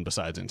someone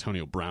besides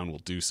Antonio Brown will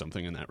do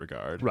something in that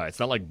regard. Right. It's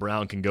not like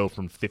Brown can go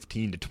from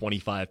 15 to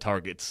 25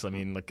 targets. I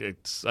mean,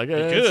 it's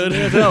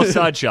an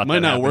outside shot. Might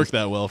not work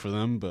that well for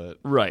them, but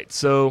right.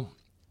 So,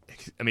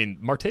 I mean,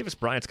 Martavis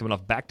Bryant's coming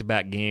off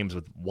back-to-back games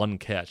with one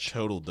catch,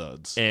 total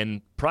duds,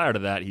 and prior to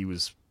that, he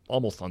was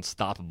almost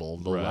unstoppable.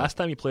 The last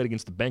time he played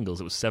against the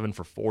Bengals, it was 7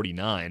 for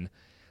 49.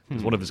 It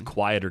was one of his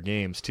quieter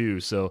games too.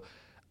 So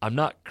I'm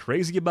not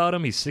crazy about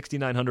him. He's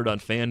 6,900 on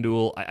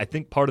FanDuel. I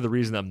think part of the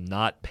reason I'm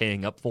not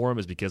paying up for him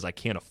is because I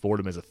can't afford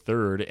him as a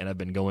third, and I've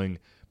been going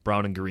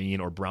Brown and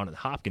Green or Brown and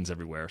Hopkins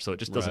everywhere, so it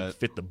just doesn't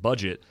fit the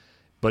budget.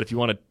 But if you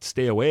want to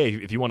stay away,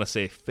 if you want to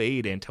say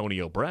fade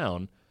Antonio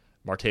Brown,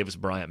 Martavis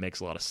Bryant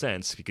makes a lot of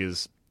sense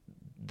because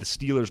the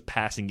Steelers'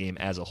 passing game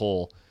as a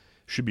whole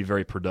should be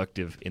very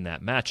productive in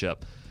that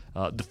matchup.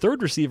 The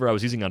third receiver I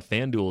was using on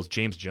FanDuel is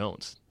James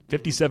Jones.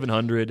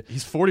 5,700.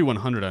 He's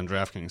 4,100 on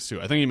DraftKings, too.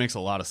 I think he makes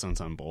a lot of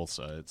sense on both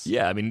sides.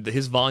 Yeah, I mean,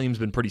 his volume's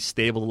been pretty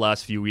stable the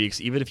last few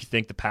weeks. Even if you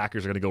think the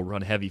Packers are going to go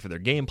run heavy for their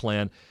game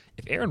plan,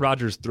 if Aaron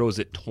Rodgers throws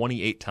it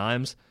 28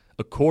 times,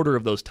 a quarter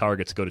of those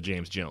targets go to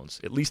James Jones,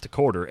 at least a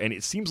quarter. And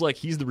it seems like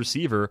he's the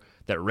receiver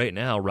that right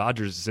now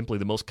Rodgers is simply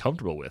the most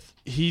comfortable with.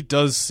 He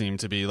does seem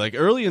to be. Like,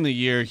 early in the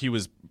year, he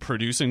was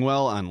producing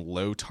well on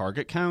low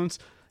target counts.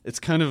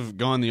 It's kind of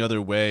gone the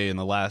other way in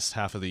the last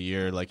half of the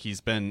year. Like, he's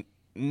been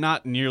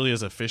not nearly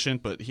as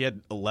efficient, but he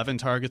had 11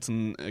 targets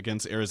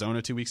against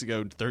Arizona 2 weeks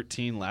ago,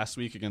 13 last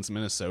week against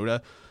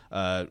Minnesota,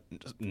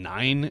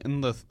 9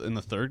 in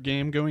the third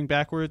game going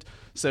backward.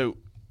 So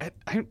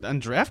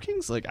on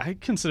DraftKings, like, I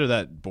consider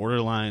that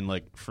borderline,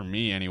 like, for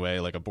me anyway,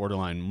 like a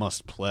borderline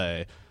must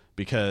play,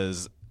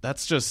 because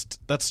that's just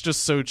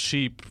so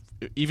cheap.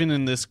 Even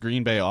in this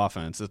Green Bay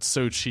offense, it's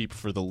so cheap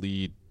for the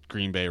lead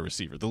Green Bay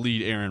receiver, the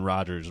lead Aaron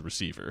Rodgers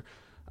receiver.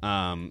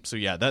 So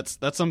yeah, that's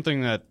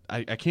something that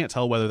I can't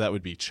tell whether that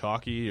would be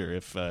chalky or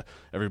if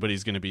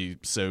everybody's going to be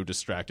so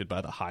distracted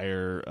by the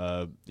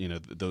higher,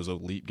 those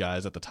elite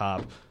guys at the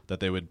top that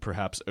they would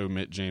perhaps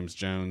omit James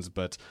Jones.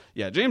 But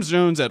yeah, James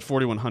Jones at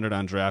 4,100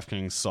 on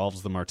DraftKings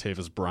solves the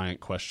Martavis Bryant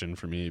question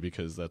for me,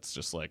 because that's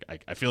just like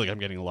I feel like I'm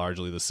getting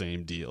largely the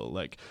same deal,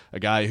 like a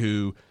guy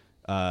who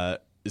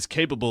is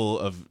capable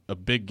of a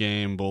big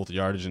game, both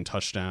yardage and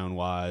touchdown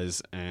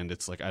wise, and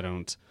it's like I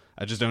don't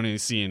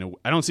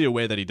see a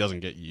way that he doesn't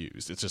get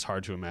used. It's just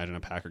hard to imagine a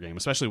Packer game,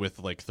 especially with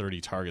like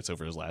 30 targets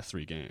over his last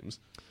 3 games.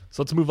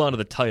 So let's move on to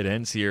the tight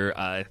ends here.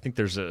 I think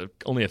there's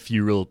only a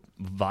few real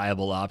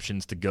viable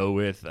options to go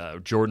with.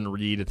 Jordan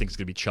Reed, I think, is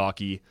going to be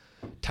chalky.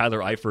 Tyler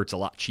Eifert's a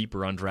lot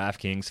cheaper on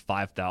DraftKings,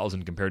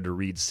 5,000 compared to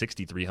Reed's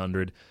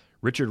 6,300.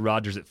 Richard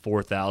Rodgers at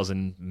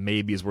 4,000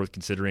 maybe is worth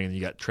considering. And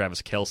you got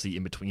Travis Kelce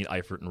in between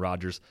Eifert and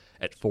Rodgers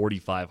at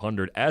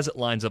 4,500. As it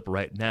lines up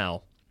right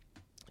now,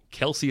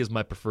 Kelce is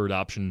my preferred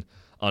option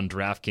on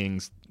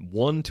DraftKings.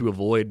 One, to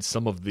avoid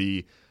some of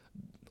the,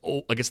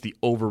 the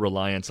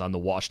over-reliance on the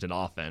Washington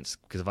offense.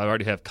 Because if I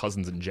already have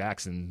Cousins and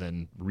Jackson,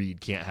 then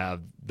Reed can't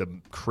have the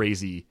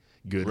crazy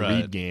good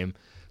Reed game.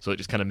 So it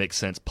just kind of makes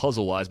sense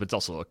puzzle-wise, but it's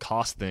also a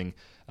cost thing.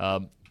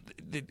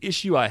 The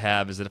issue I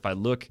have is that if I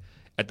look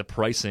at the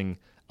pricing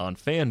on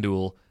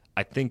FanDuel,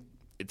 I think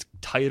it's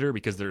tighter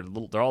because they're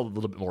all a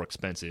little bit more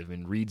expensive. I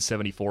mean, Reed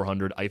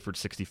 7,400, Eifert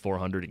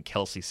 6,400, and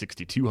Kelce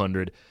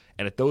 6,200.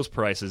 And at those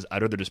prices,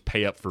 I'd rather just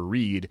pay up for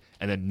Reed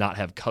and then not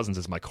have Cousins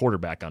as my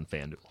quarterback on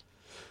FanDuel.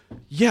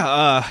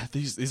 Yeah,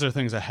 these are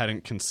things I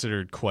hadn't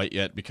considered quite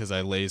yet because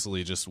I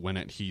lazily just went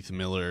at Heath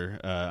Miller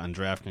on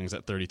DraftKings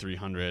at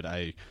 3,300.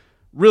 I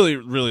really,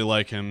 really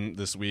like him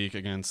this week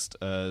against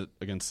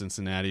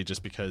Cincinnati,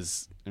 just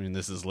because, I mean,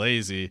 this is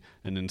lazy,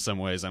 and in some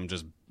ways I'm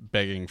just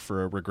begging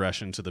for a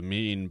regression to the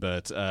mean.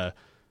 But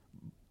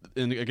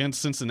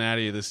against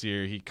Cincinnati this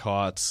year, he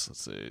caught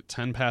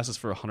 10 passes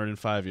for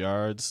 105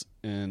 yards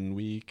in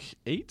week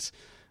 8,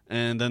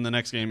 And then the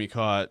next game he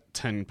caught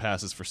 10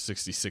 passes for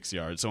 66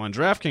 yards. So on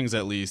DraftKings,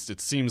 at least, it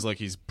seems like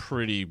he's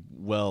pretty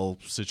well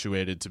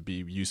situated to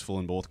be useful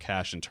in both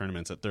cash and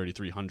tournaments at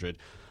 3,300.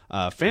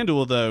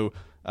 FanDuel, though,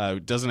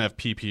 doesn't have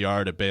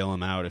PPR to bail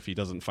him out if he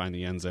doesn't find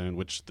the end zone,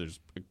 which there's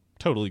a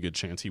totally good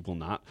chance he will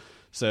not.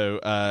 So,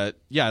 I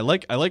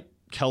like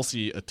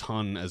Kelsey a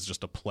ton as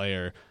just a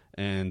player.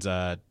 And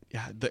I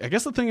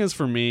guess the thing is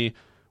for me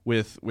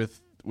with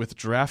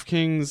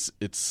DraftKings,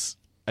 it's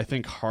I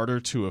think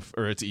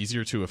it's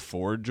easier to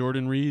afford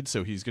Jordan Reed,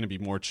 so he's going to be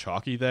more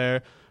chalky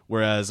there.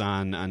 Whereas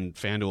on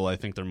FanDuel, I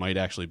think there might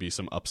actually be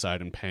some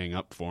upside in paying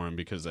up for him,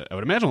 because I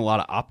would imagine a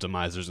lot of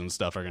optimizers and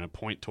stuff are going to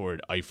point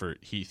toward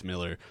Eifert, Heath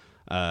Miller,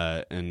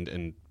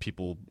 and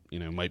people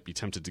might be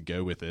tempted to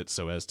go with it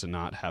so as to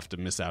not have to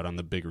miss out on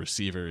the big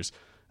receivers.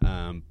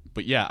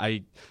 But yeah,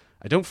 I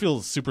don't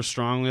feel super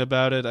strongly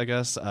about it, I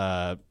guess.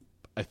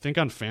 I think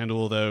on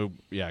FanDuel, though,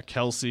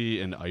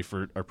 Kelsey and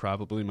Eifert are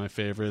probably my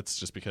favorites,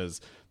 just because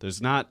there's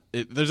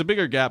a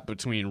bigger gap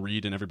between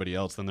Reed and everybody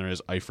else than there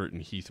is Eifert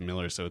and Heath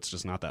Miller, so it's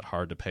just not that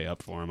hard to pay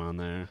up for him on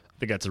there. I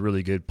think that's a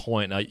really good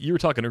point. Now, you were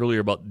talking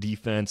earlier about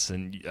defense,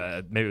 and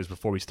maybe it was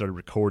before we started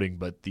recording,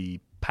 but the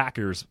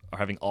Packers are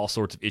having all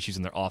sorts of issues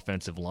in their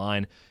offensive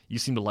line. You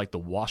seem to like the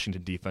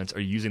Washington defense. Are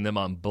you using them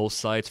on both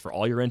sites for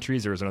all your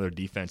entries, or is there another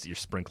defense that you're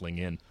sprinkling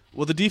in?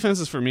 Well, the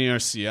defenses for me are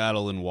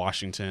Seattle and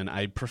Washington.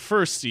 I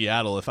prefer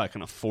Seattle if I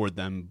can afford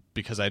them,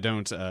 because I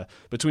don't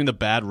between the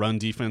bad run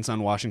defense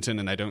on Washington,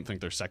 and I don't think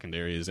their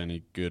secondary is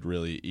any good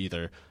really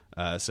either.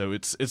 So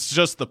it's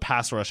just the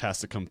pass rush has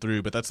to come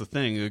through. But that's the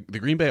thing. The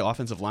Green Bay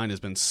offensive line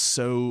has been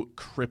so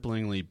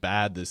cripplingly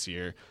bad this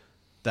year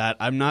that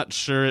I'm not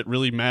sure it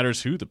really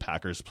matters who the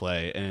Packers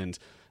play. And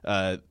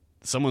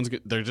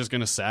they're just going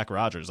to sack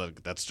Rodgers.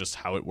 Like, that's just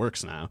how it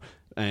works now.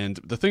 And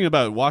the thing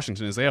about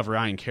Washington is they have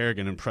Ryan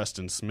Kerrigan and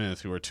Preston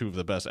Smith, who are two of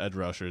the best edge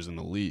rushers in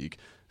the league.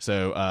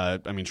 So,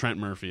 Trent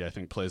Murphy, I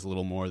think, plays a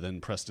little more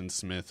than Preston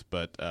Smith,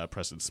 but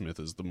Preston Smith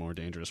is the more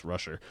dangerous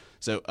rusher.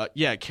 So,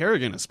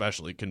 Kerrigan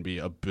especially can be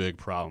a big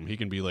problem. He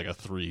can be like a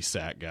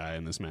 3-sack guy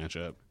in this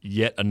matchup.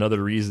 Yet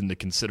another reason to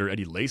consider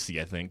Eddie Lacy,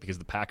 I think, because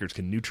the Packers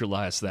can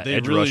neutralize that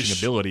edge rushing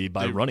ability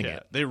by running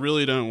it. They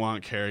really don't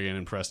want Kerrigan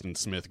and Preston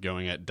Smith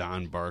going at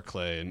Don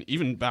Barclay, and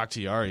even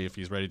Bakhtiari if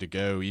he's ready to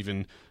go.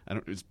 Even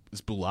is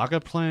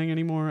Bulaga playing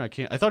anymore?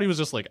 I thought he was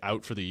just like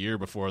out for the year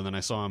before, and then I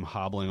saw him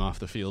hobbling off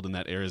the field in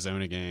that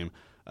Arizona game.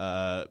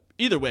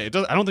 Either way, I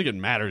don't think it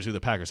matters who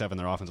the Packers have in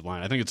their offensive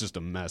line. I think it's just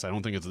a mess. I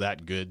don't think it's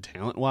that good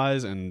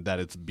talent-wise, and that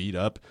it's beat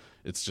up.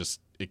 It's just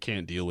it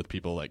can't deal with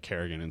people like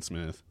Kerrigan and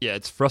Smith. Yeah,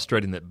 it's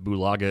frustrating that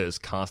Bulaga is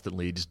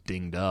constantly just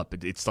dinged up.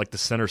 It's like the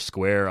center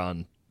square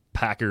on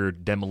Packer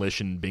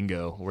demolition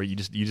bingo, where you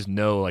just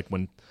know, like,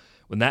 when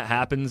that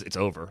happens, it's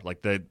over.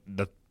 Like the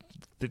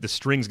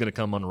string's going to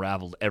come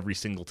unraveled every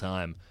single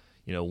time.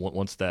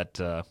 Once that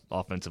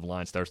offensive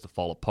line starts to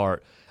fall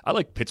apart. I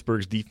like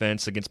Pittsburgh's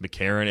defense against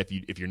McCarron.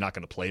 If you're not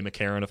going to play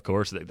McCarron, of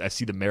course, I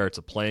see the merits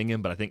of playing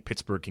him, but I think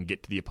Pittsburgh can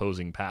get to the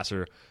opposing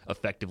passer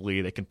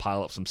effectively. They can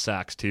pile up some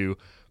sacks too.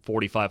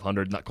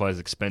 4,500, not quite as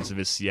expensive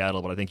as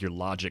Seattle, but I think your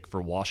logic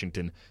for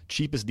Washington,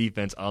 cheapest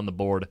defense on the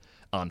board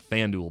on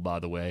FanDuel, by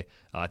the way.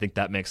 I think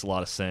that makes a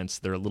lot of sense.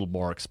 They're a little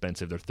more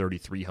expensive. They're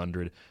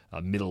 3,300,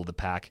 middle of the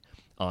pack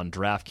on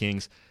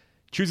DraftKings.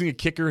 Choosing a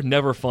kicker,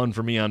 never fun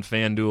for me on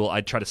FanDuel.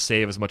 I try to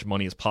save as much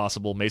money as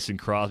possible. Mason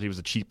Crosby was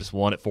the cheapest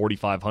one at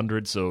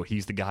 4,500, so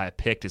he's the guy I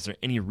picked. Is there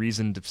any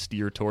reason to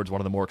steer towards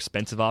one of the more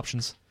expensive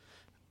options?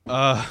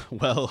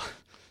 Well,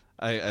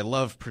 I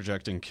love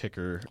projecting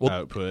kicker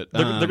output.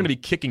 They're going to be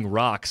kicking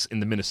rocks in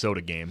the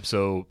Minnesota game,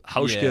 so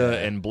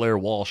Hauschka and Blair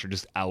Walsh are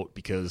just out,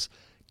 because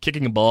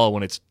kicking a ball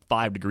when it's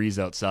 5 degrees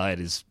outside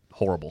is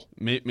horrible.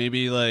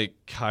 Maybe like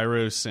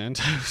Cairo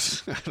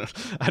Santos.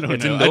 I don't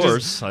it's know.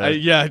 Indoors.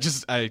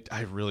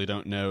 I really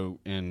don't know,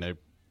 and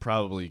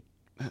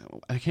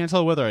I can't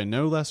tell whether I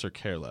know less or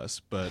care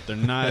less, but they're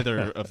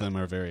neither of them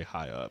are very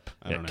high up.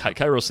 I don't know.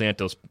 Cairo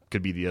Santos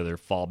could be the other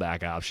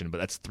fallback option, but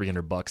that's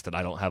 $300 that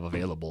I don't have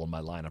available in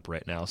my lineup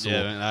right now. So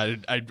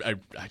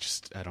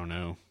I don't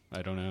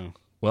know.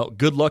 Well,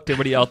 good luck to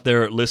everybody out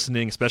there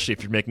listening, especially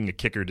if you're making a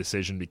kicker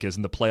decision, because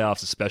in the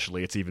playoffs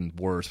especially, it's even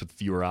worse with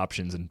fewer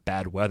options and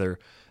bad weather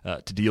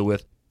to deal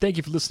with. Thank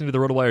you for listening to the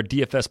RotoWire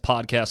DFS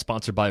podcast,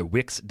 sponsored by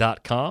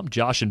Wix.com.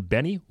 Josh and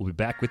Benny will be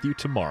back with you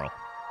tomorrow.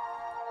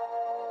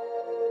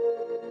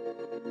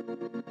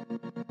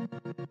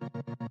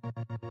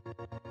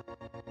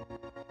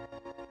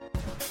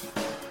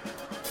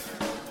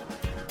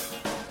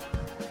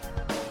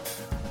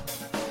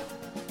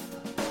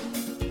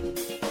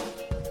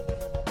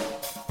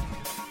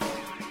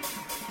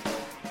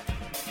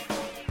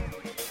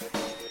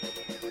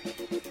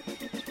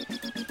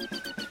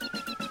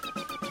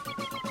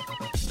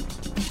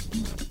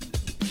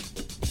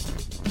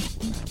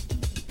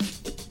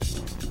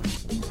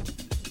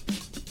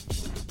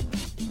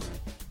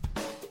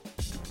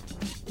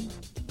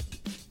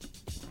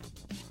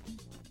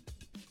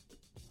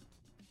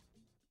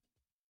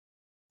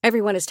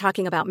 Everyone is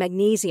talking about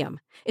magnesium.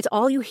 It's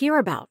all you hear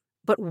about.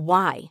 But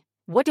why?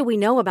 What do we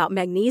know about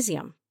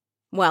magnesium?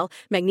 Well,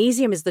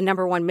 magnesium is the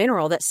number one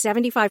mineral that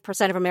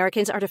 75% of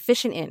Americans are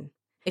deficient in.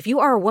 If you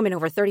are a woman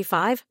over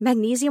 35,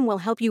 magnesium will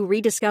help you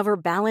rediscover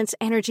balance,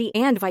 energy,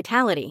 and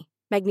vitality.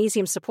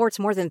 Magnesium supports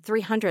more than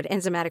 300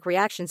 enzymatic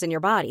reactions in your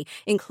body,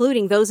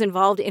 including those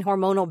involved in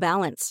hormonal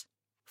balance.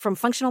 From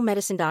functional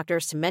medicine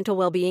doctors to mental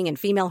well-being and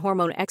female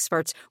hormone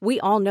experts,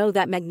 we all know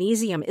that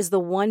magnesium is the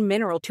one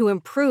mineral to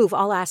improve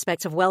all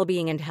aspects of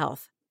well-being and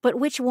health. But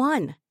which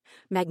one?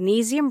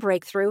 Magnesium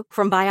Breakthrough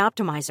from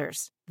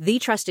Bioptimizers, the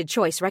trusted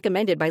choice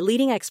recommended by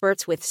leading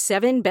experts with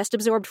 7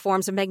 best-absorbed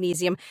forms of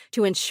magnesium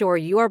to ensure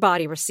your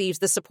body receives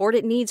the support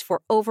it needs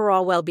for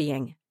overall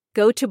well-being.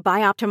 Go to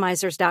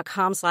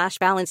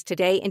bioptimizers.com/balance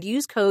today and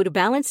use code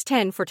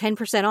BALANCE10 for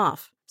 10%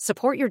 off.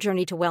 Support your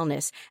journey to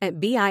wellness at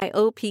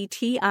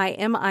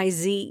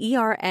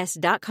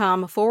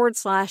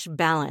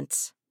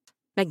bioptimizers.com/balance.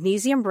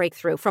 Magnesium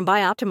Breakthrough from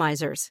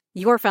Bioptimizers,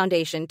 your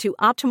foundation to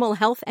optimal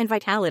health and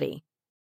vitality.